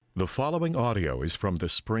The following audio is from the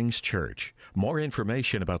Springs Church. More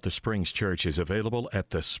information about the Springs Church is available at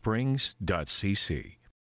thesprings.cc.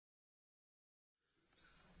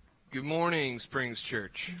 Good morning, Springs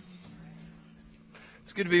Church.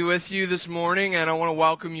 It's good to be with you this morning, and I want to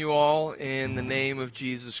welcome you all in the name of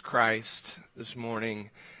Jesus Christ this morning.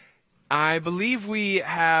 I believe we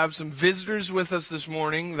have some visitors with us this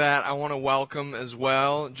morning that I want to welcome as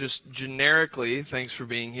well, just generically. Thanks for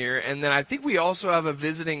being here. And then I think we also have a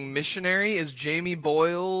visiting missionary. Is Jamie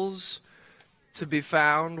Boyles to be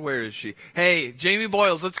found? Where is she? Hey, Jamie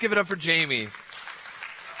Boyles. Let's give it up for Jamie.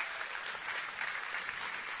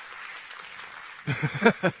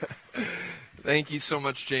 Thank you so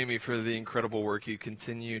much, Jamie, for the incredible work you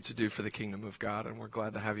continue to do for the kingdom of God, and we're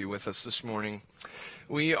glad to have you with us this morning.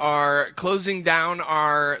 We are closing down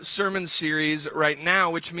our sermon series right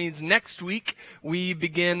now, which means next week we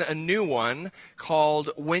begin a new one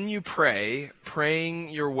called When You Pray, Praying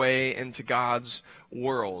Your Way into God's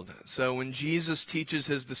World. So when Jesus teaches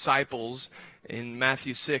his disciples in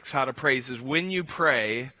Matthew 6 how to pray, he says, when you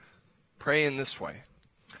pray, pray in this way.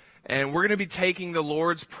 And we're going to be taking the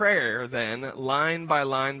Lord's Prayer then, line by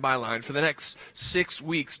line by line, for the next 6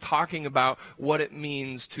 weeks, talking about what it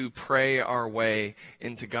means to pray our way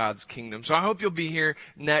into God's kingdom. So I hope you'll be here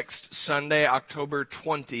next Sunday, October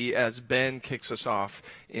 20, as Ben kicks us off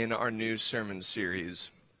in our new sermon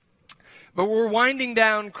series. But we're winding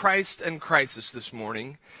down Christ and Crisis this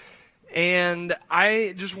morning. And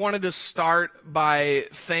I just wanted to start by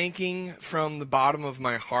thanking from the bottom of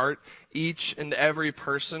my heart each and every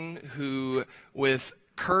person who, with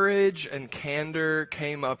courage and candor,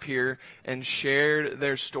 came up here and shared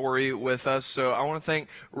their story with us. So I want to thank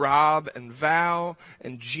Rob and Val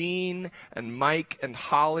and Jean and Mike and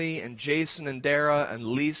Holly and Jason and Dara and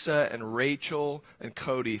Lisa and Rachel and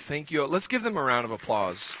Cody. Thank you. Let's give them a round of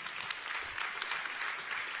applause.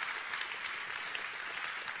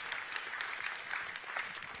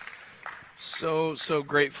 So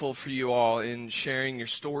grateful for you all in sharing your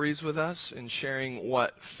stories with us and sharing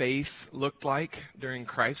what faith looked like during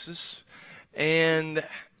crisis. And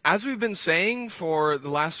as we've been saying for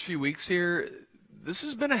the last few weeks here, this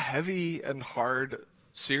has been a heavy and hard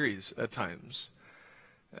series at times.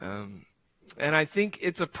 And I think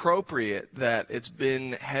it's appropriate that it's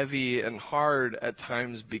been heavy and hard at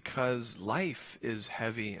times because life is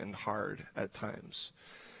heavy and hard at times.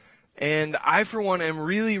 And I, for one, am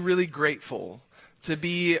really, really grateful to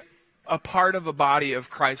be a part of a body of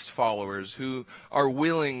Christ followers who are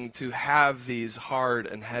willing to have these hard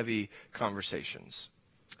and heavy conversations,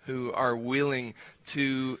 who are willing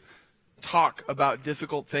to talk about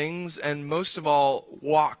difficult things, and most of all,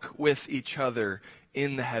 walk with each other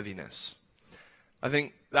in the heaviness. I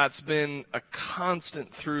think that's been a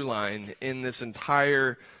constant through line in this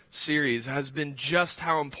entire series, has been just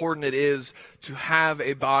how important it is to have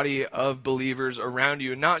a body of believers around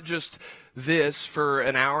you, and not just this for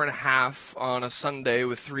an hour and a half on a Sunday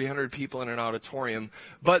with 300 people in an auditorium,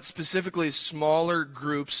 but specifically smaller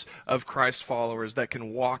groups of Christ followers that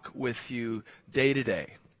can walk with you day to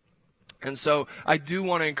day. And so I do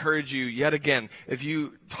want to encourage you, yet again, if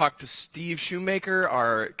you talk to Steve Shoemaker,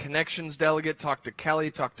 our Connections delegate, talk to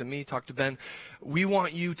Kelly, talk to me, talk to Ben, we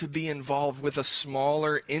want you to be involved with a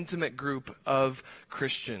smaller, intimate group of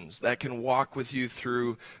Christians that can walk with you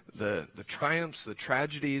through the triumphs, the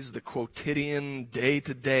tragedies, the quotidian,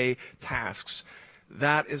 day-to-day tasks.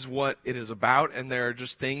 That is what it is about, and there are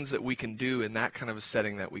just things that we can do in that kind of a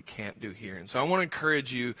setting that we can't do here. And so I want to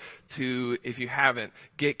encourage you to, if you haven't,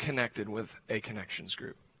 get connected with a Connections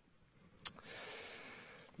group.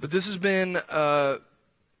 But this has been a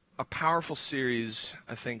powerful series,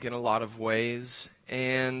 I think, in a lot of ways,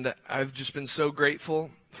 and I've just been so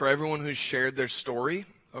grateful for everyone who's shared their story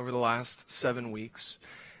over the last 7 weeks.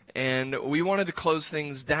 And we wanted to close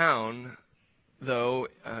things down, though,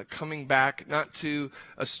 coming back not to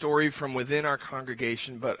a story from within our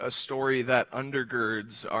congregation, but a story that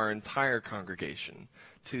undergirds our entire congregation,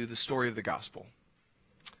 to the story of the gospel.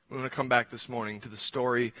 We want to come back this morning to the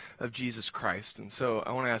story of Jesus Christ. And so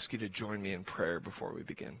I want to ask you to join me in prayer before we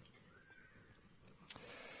begin.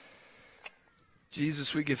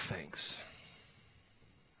 Jesus, we give thanks.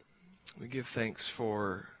 We give thanks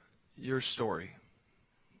for your story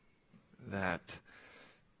that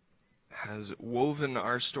has woven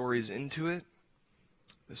our stories into it,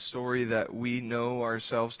 the story that we know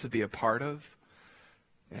ourselves to be a part of,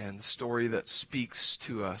 and the story that speaks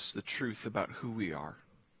to us the truth about who we are,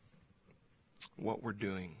 what we're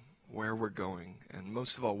doing, where we're going, and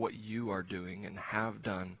most of all, what you are doing and have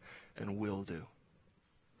done and will do.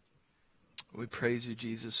 We praise you,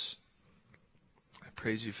 Jesus. I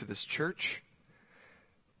praise you for this church.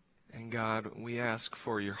 God, we ask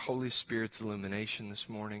for your Holy Spirit's illumination this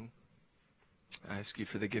morning. I ask you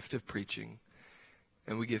for the gift of preaching,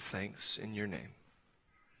 and we give thanks in your name.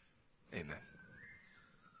 Amen.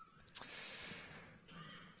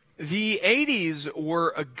 The 80s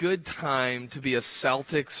were a good time to be a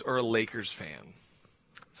Celtics or a Lakers fan.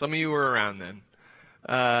 Some of you were around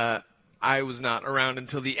then. I was not around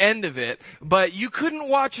until the end of it, but you couldn't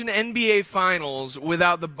watch an NBA Finals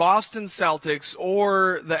without the Boston Celtics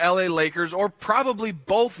or the LA Lakers, or probably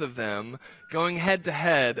both of them, going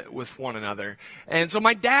head-to-head with one another. And so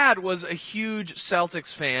my dad was a huge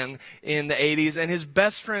Celtics fan in the 80s, and his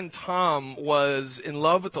best friend Tom was in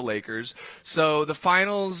love with the Lakers. So the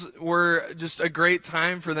finals were just a great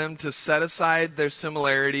time for them to set aside their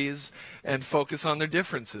similarities and focus on their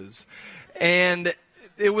differences. And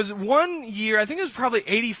it was one year, I think it was probably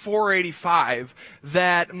 84 or 85,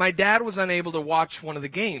 that my dad was unable to watch one of the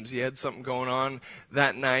games. He had something going on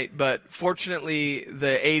that night, but fortunately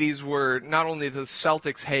the 80s were not only the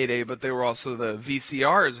Celtics' heyday, but they were also the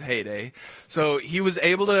VCR's heyday. So he was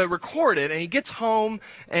able to record it, and he gets home,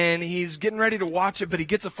 and he's getting ready to watch it, but he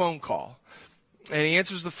gets a phone call. And he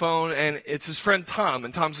answers the phone, and it's his friend Tom,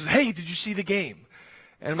 and Tom says, "Hey, did you see the game?"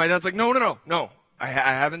 And my dad's like, No. I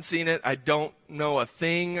haven't seen it. I don't know a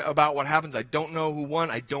thing about what happens. I don't know who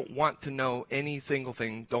won. I don't want to know any single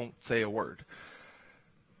thing. Don't say a word.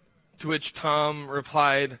 To which Tom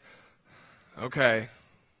replied, "Okay,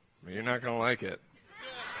 but you're not going to like it."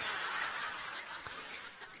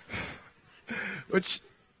 Which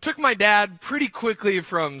took my dad pretty quickly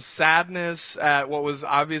from sadness at what was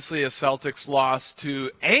obviously a Celtics loss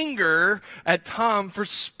to anger at Tom for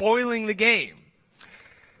spoiling the game.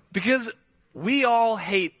 Because we all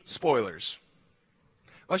hate spoilers.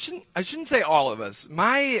 Well, I shouldn't say all of us.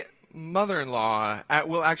 My mother-in-law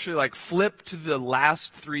will actually flip to the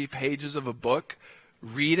last 3 pages of a book,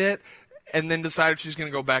 read it, and then decide if she's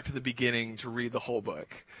going to go back to the beginning to read the whole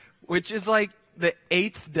book, which is like the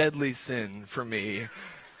 8th deadly sin for me.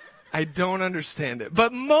 I don't understand it.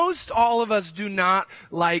 But most all of us do not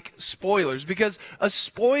like spoilers, because a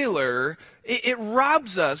spoiler, it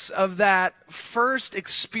robs us of that first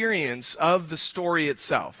experience of the story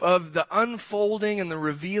itself, of the unfolding and the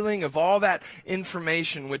revealing of all that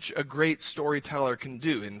information which a great storyteller can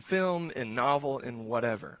do in film, in novel, in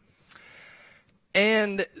whatever.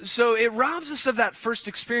 And so it robs us of that first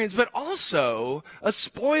experience, but also a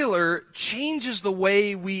spoiler changes the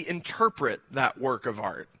way we interpret that work of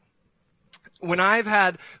art. When I've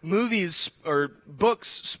had movies or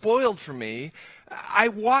books spoiled for me, I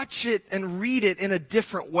watch it and read it in a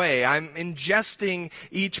different way. I'm ingesting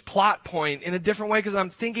each plot point in a different way because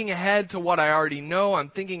I'm thinking ahead to what I already know. I'm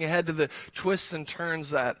thinking ahead to the twists and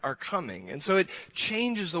turns that are coming. And so it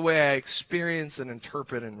changes the way I experience and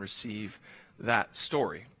interpret and receive that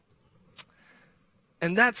story.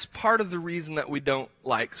 And that's part of the reason that we don't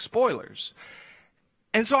like spoilers.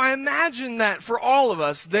 And so I imagine that for all of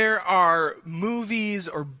us, there are movies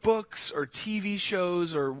or books or TV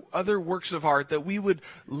shows or other works of art that we would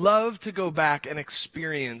love to go back and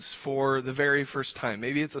experience for the very first time.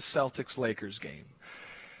 Maybe it's a Celtics-Lakers game.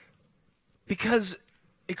 Because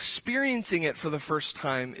experiencing it for the first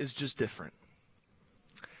time is just different.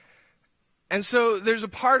 And so there's a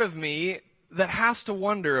part of me that has to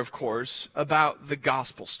wonder, of course, about the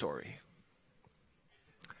gospel story.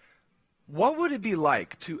 What would it be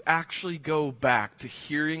like to actually go back to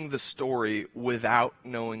hearing the story without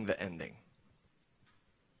knowing the ending?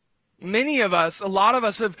 Many of us, a lot of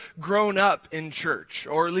us have grown up in church,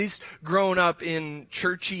 or at least grown up in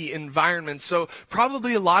churchy environments, so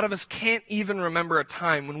probably a lot of us can't even remember a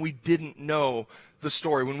time when we didn't know the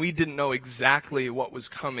story, when we didn't know exactly what was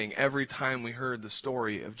coming every time we heard the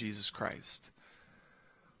story of Jesus Christ.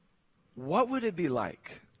 What would it be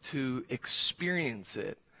like to experience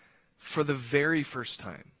it for the very first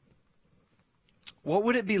time? What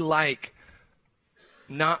would it be like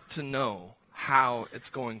not to know how it's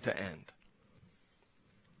going to end?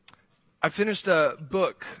 I finished a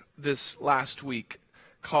book this last week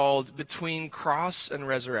called Between Cross and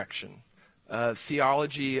Resurrection, a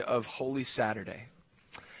theology of Holy Saturday.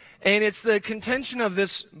 And it's the contention of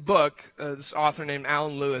this book, this author named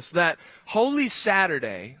Alan Lewis, that Holy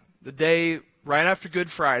Saturday, the day right after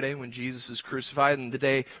Good Friday when Jesus is crucified, and the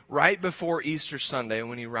day right before Easter Sunday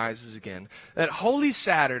when he rises again, that Holy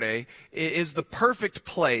Saturday is the perfect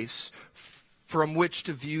place from which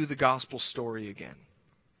to view the gospel story again.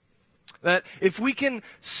 That if we can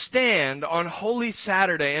stand on Holy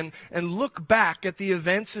Saturday and look back at the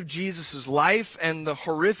events of Jesus' life and the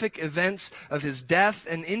horrific events of his death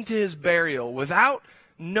and into his burial without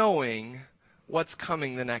knowing what's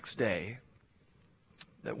coming the next day,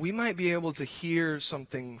 that we might be able to hear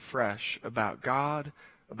something fresh about God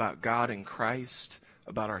in Christ,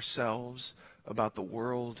 about ourselves, about the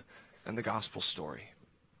world, and the gospel story.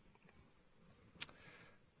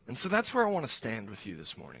 And so that's where I want to stand with you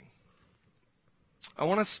this morning. I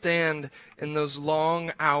want to stand in those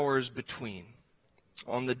long hours between,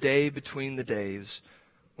 on the day between the days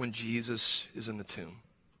when Jesus is in the tomb.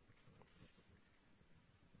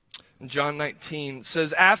 In John 19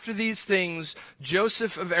 says, "After these things,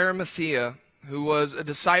 Joseph of Arimathea, who was a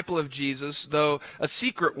disciple of Jesus, though a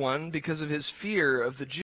secret one because of his fear of the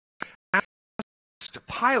Jews, asked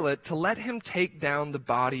Pilate to let him take down the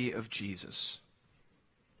body of Jesus.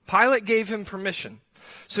 Pilate gave him permission,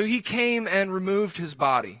 so he came and removed his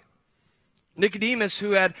body. Nicodemus,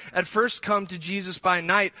 who had at first come to Jesus by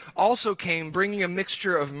night, also came, bringing a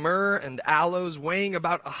mixture of myrrh and aloes weighing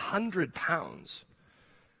about 100 pounds.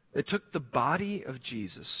 They took the body of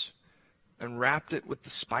Jesus and wrapped it with the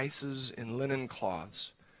spices in linen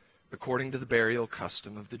cloths, according to the burial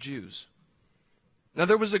custom of the Jews. Now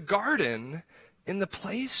there was a garden in the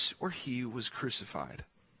place where he was crucified.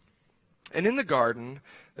 And in the garden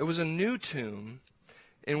there was a new tomb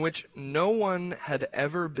in which no one had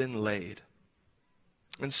ever been laid.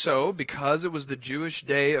 And so, because it was the Jewish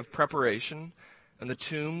day of preparation and the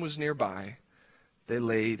tomb was nearby, they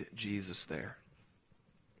laid Jesus there."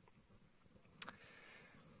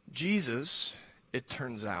 Jesus, it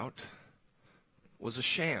turns out, was a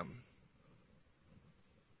sham.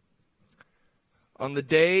 On the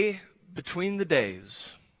day between the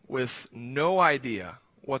days, with no idea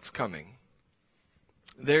what's coming,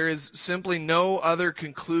 there is simply no other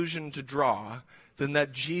conclusion to draw than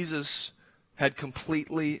that Jesus had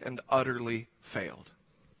completely and utterly failed.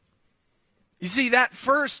 You see, that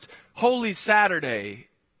first Holy Saturday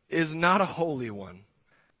is not a holy one.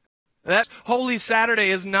 That Holy Saturday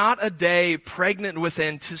is not a day pregnant with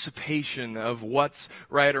anticipation of what's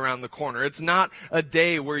right around the corner. It's not a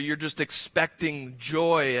day where you're just expecting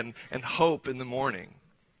joy and hope in the morning.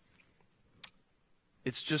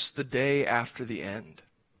 It's just the day after the end.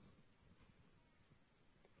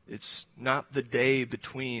 It's not the day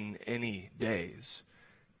between any days.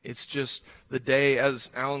 It's just the day,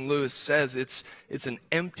 as Alan Lewis says, it's an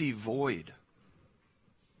empty void.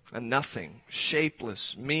 A nothing,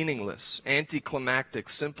 shapeless, meaningless, anticlimactic,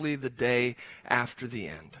 simply the day after the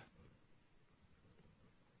end.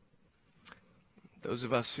 Those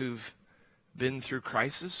of us who've been through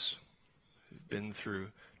crisis, who've been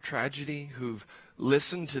through tragedy, who've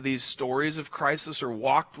listened to these stories of crisis or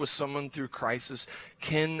walked with someone through crisis,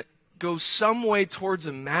 can go some way towards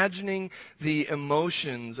imagining the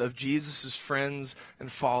emotions of Jesus' friends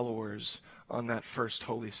and followers on that first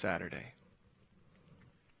Holy Saturday.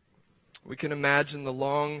 We can imagine the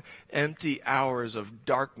long, empty hours of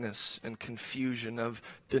darkness and confusion, of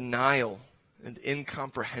denial and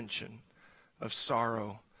incomprehension, of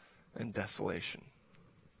sorrow and desolation.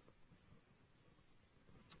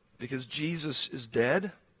 Because Jesus is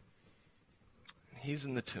dead, and he's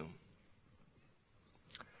in the tomb.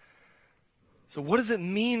 So what does it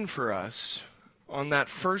mean for us on that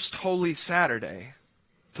first Holy Saturday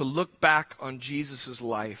to look back on Jesus'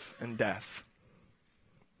 life and death?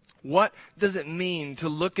 What does it mean to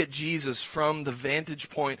look at Jesus from the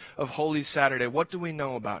vantage point of Holy Saturday? What do we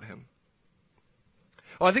know about him?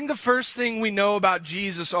 Well, I think the first thing we know about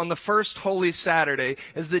Jesus on the first Holy Saturday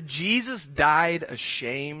is that Jesus died a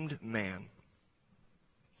shamed man.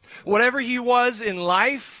 Whatever he was in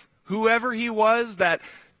life, whoever he was, that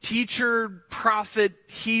teacher, prophet,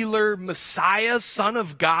 healer, Messiah, Son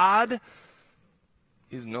of God,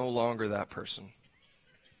 he's no longer that person.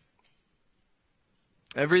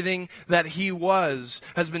 Everything that he was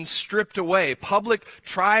has been stripped away. Public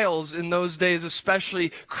trials in those days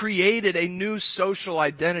especially created a new social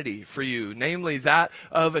identity for you, namely that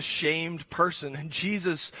of a shamed person. And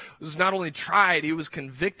Jesus was not only tried, he was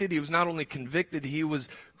convicted. He was not only convicted, he was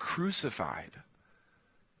crucified,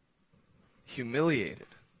 humiliated,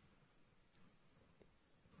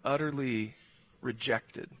 utterly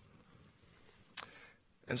rejected.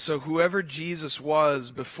 And so whoever Jesus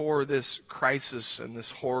was before this crisis and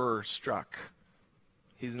this horror struck,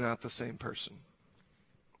 he's not the same person.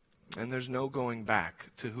 And there's no going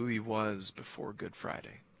back to who he was before Good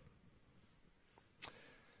Friday.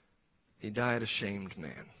 He died a shamed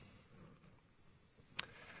man.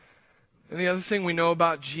 And the other thing we know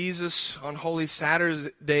about Jesus on Holy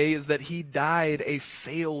Saturday is that he died a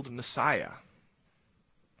failed Messiah.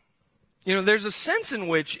 You know, there's a sense in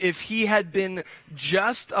which if he had been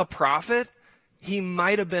just a prophet, he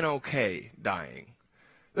might have been okay dying.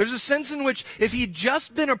 There's a sense in which if he'd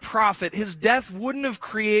just been a prophet, his death wouldn't have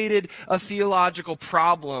created a theological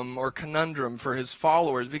problem or conundrum for his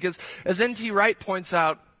followers. Because as N.T. Wright points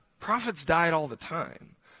out, prophets died all the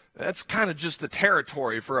time. That's kind of just the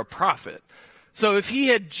territory for a prophet. So if he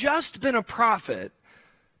had just been a prophet,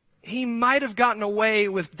 he might have gotten away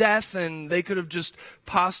with death and they could have just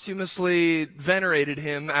posthumously venerated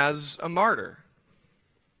him as a martyr.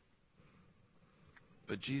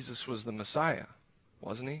 But Jesus was the Messiah,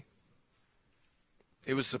 wasn't he?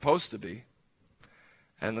 He was supposed to be.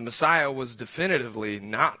 And the Messiah was definitively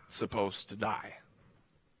not supposed to die.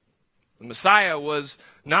 The Messiah was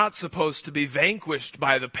not supposed to be vanquished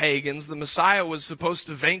by the pagans. The Messiah was supposed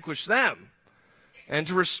to vanquish them and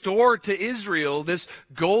to restore to Israel this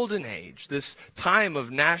golden age, this time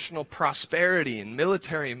of national prosperity and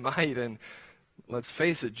military might. And let's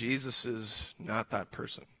face it, Jesus is not that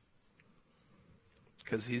person,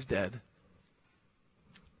 because he's dead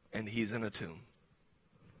and he's in a tomb.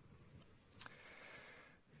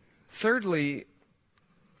 Thirdly,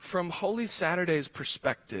 from Holy Saturday's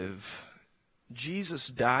perspective, Jesus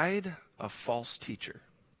died a false teacher.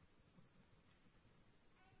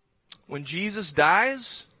 When Jesus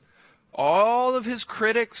dies, all of his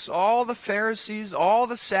critics, all the Pharisees, all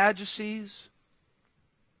the Sadducees,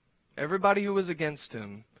 everybody who was against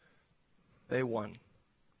him, they won.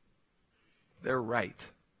 They're right.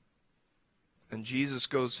 And Jesus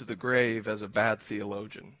goes to the grave as a bad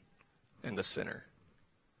theologian and a sinner.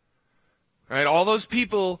 Right? All those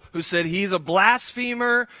people who said he's a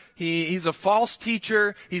blasphemer, he's a false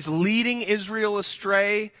teacher, he's leading Israel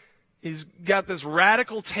astray, he's got this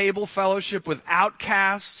radical table fellowship with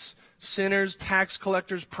outcasts, sinners, tax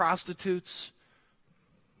collectors, prostitutes.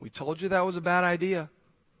 We told you that was a bad idea.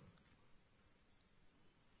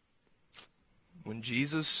 When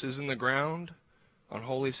Jesus is in the ground on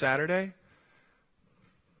Holy Saturday,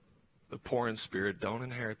 the poor in spirit don't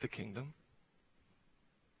inherit the kingdom.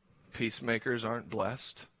 Peacemakers aren't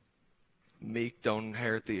blessed. Meek don't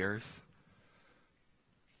inherit the earth.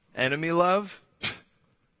 Enemy love?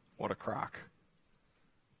 What a crock.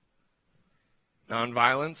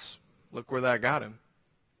 Nonviolence? Look where that got him.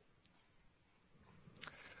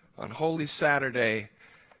 On Holy Saturday,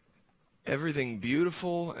 everything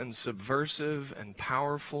beautiful and subversive and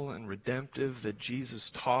powerful and redemptive that Jesus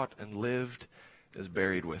taught and lived is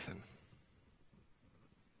buried with him.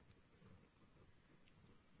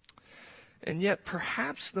 And yet,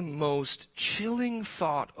 perhaps the most chilling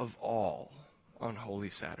thought of all on Holy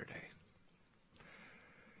Saturday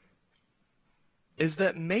is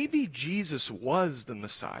that maybe Jesus was the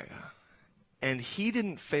Messiah, and he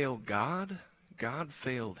didn't fail God, God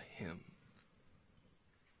failed him.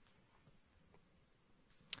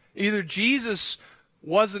 Either Jesus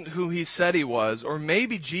wasn't who he said he was, or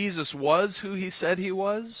maybe Jesus was who he said he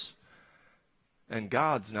was, and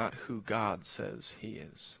God's not who God says he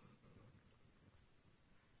is.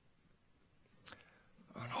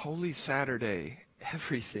 On Holy Saturday,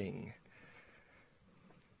 everything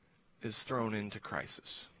is thrown into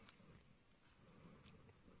crisis.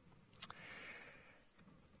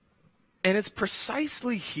 And it's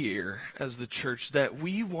precisely here, as the church, that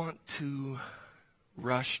we want to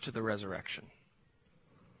rush to the resurrection.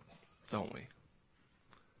 Don't we?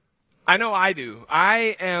 I know I do.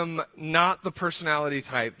 I am not the personality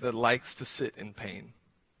type that likes to sit in pain.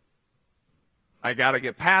 I got to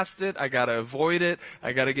get past it. I got to avoid it.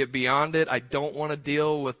 I got to get beyond it. I don't want to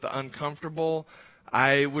deal with the uncomfortable.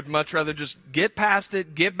 I would much rather just get past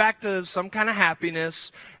it, get back to some kind of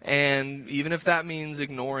happiness, and even if that means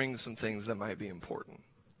ignoring some things that might be important.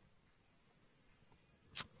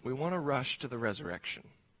 We want to rush to the resurrection.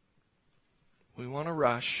 We want to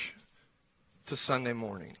rush to Sunday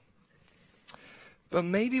morning. But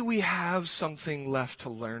maybe we have something left to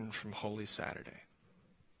learn from Holy Saturday.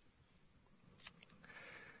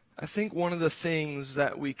 I think one of the things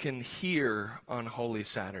that we can hear on Holy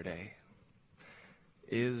Saturday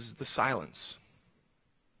is the silence.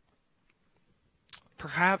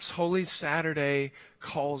 Perhaps Holy Saturday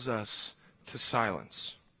calls us to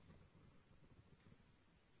silence.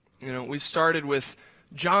 You know, we started with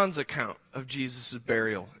John's account of Jesus'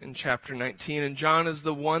 burial in chapter 19. And John is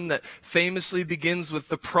the one that famously begins with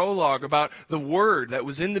the prologue about the Word that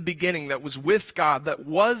was in the beginning, that was with God,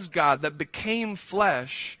 that became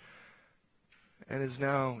flesh, and is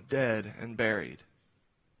now dead and buried.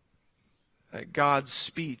 That God's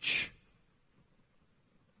speech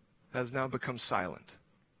has now become silent.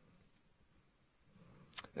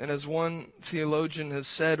 And as one theologian has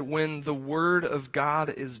said, when the Word of God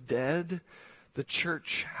is dead, the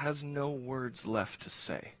church has no words left to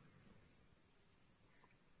say.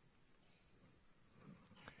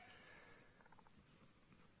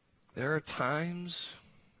 There are times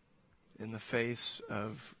in the face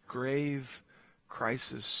of grave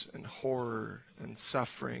crisis and horror and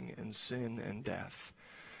suffering and sin and death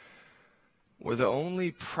where the only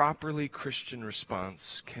properly Christian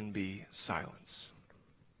response can be silence.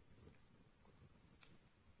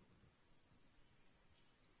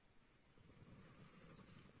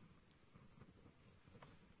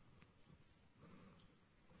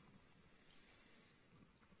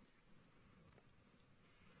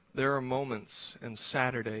 There are moments and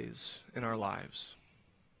Saturdays in our lives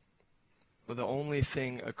where the only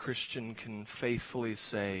thing a Christian can faithfully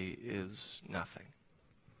say is nothing.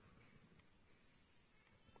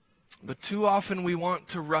 But too often we want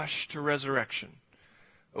to rush to resurrection.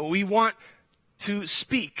 We want to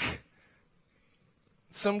speak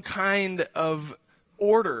some kind of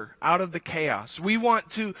order out of the chaos. We want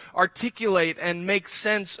to articulate and make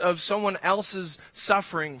sense of someone else's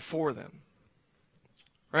suffering for them.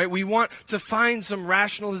 Right? We want to find some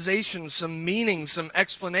rationalization, some meaning, some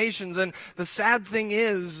explanations. And the sad thing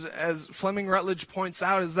is, as Fleming Rutledge points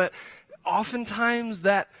out, is that oftentimes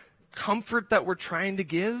that comfort that we're trying to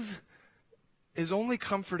give is only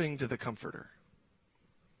comforting to the comforter.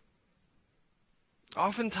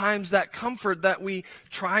 Oftentimes that comfort that we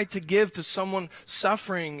try to give to someone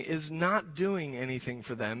suffering is not doing anything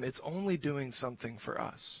for them. It's only doing something for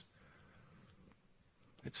us.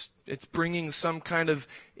 It's bringing some kind of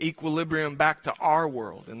equilibrium back to our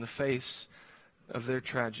world in the face of their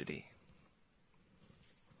tragedy.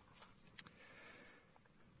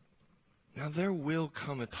 Now, there will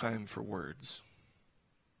come a time for words.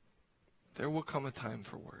 There will come a time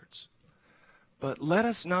for words. But let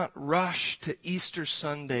us not rush to Easter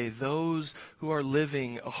Sunday those who are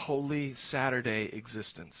living a Holy Saturday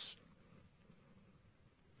existence.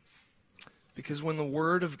 Because when the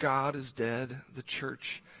Word of God is dead, the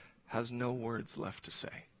church has no words left to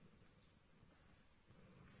say.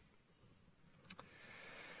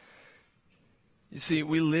 You see,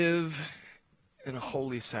 we live in a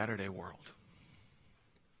Holy Saturday world.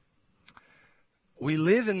 We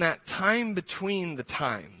live in that time between the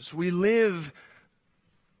times. We live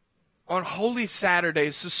on Holy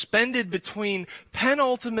Saturdays, suspended between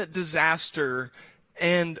penultimate disaster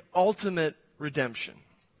and ultimate redemption.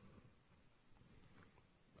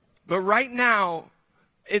 But right now,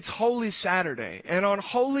 it's Holy Saturday. And on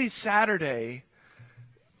Holy Saturday,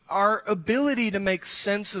 our ability to make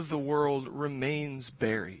sense of the world remains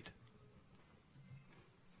buried.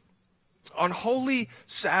 On Holy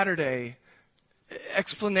Saturday,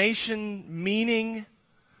 explanation, meaning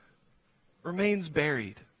remains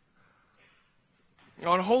buried.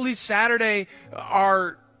 On Holy Saturday,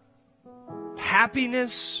 our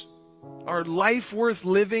happiness, our life worth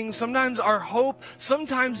living, sometimes our hope,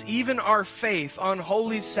 sometimes even our faith on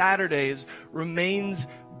Holy Saturdays remains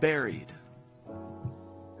buried.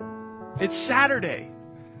 It's Saturday.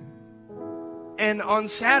 And on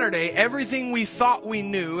Saturday, everything we thought we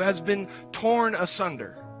knew has been torn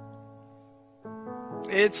asunder.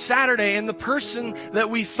 It's Saturday, and the person that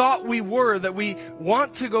we thought we were, that we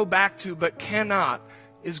want to go back to but cannot,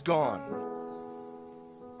 is gone.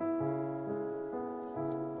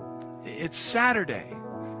 It's Saturday,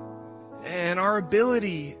 and our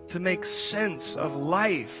ability to make sense of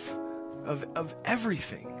life, of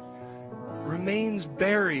everything, remains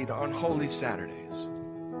buried on Holy Saturdays.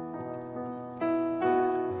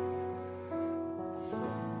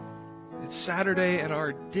 It's Saturday, and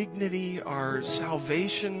our dignity, our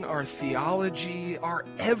salvation, our theology, our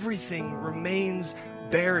everything remains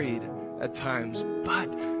buried at times.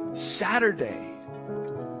 But Saturday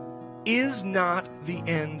is not the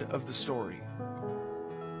end of the story.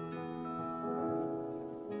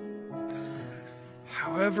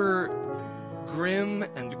 However grim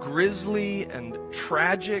and grisly and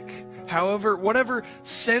tragic, however, whatever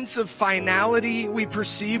sense of finality we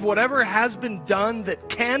perceive, whatever has been done that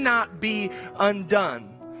cannot be undone,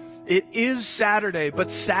 it is Saturday, but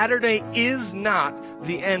Saturday is not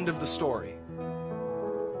the end of the story.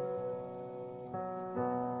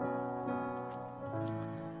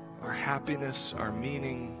 Our happiness, our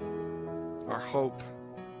meaning, our hope,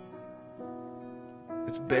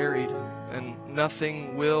 it's buried, and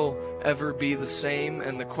nothing will ever be the same,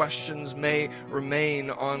 and the questions may remain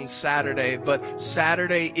on Saturday, but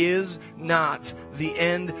Saturday is not the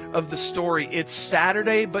end of the story. It's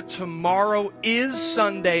Saturday, but tomorrow is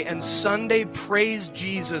Sunday, and Sunday, praise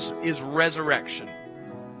Jesus, is resurrection.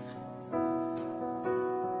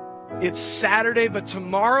 It's Saturday, but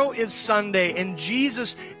tomorrow is Sunday, and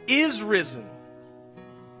Jesus is risen.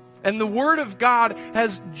 And the Word of God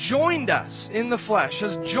has joined us in the flesh,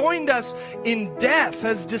 has joined us in death,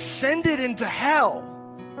 has descended into hell.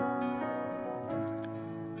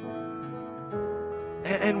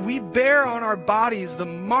 And we bear on our bodies the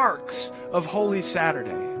marks of Holy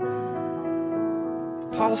Saturday.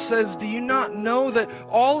 Paul says, do you not know that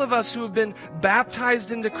all of us who have been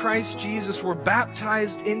baptized into Christ Jesus were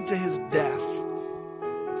baptized into his death?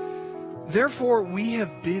 Therefore, we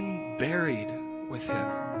have been buried with him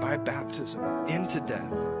by baptism into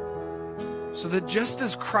death, so that just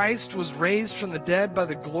as Christ was raised from the dead by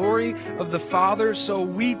the glory of the Father, so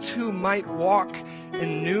we too might walk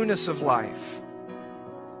in newness of life.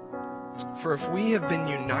 For if we have been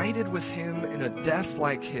united with him in a death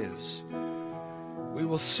like his, we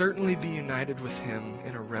will certainly be united with him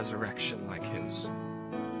in a resurrection like his.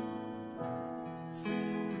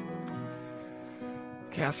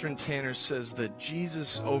 Catherine Tanner says that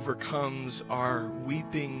Jesus overcomes our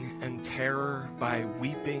weeping and terror by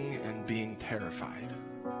weeping and being terrified.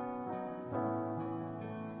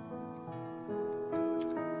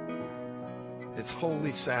 It's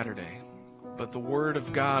Holy Saturday, but the Word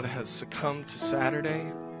of God has succumbed to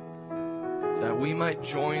Saturday, that we might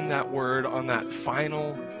join that Word on that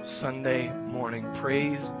final Sunday morning.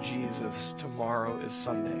 Praise Jesus, tomorrow is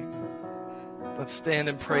Sunday. Let's stand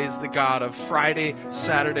and praise the God of Friday,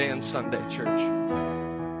 Saturday, and Sunday, church.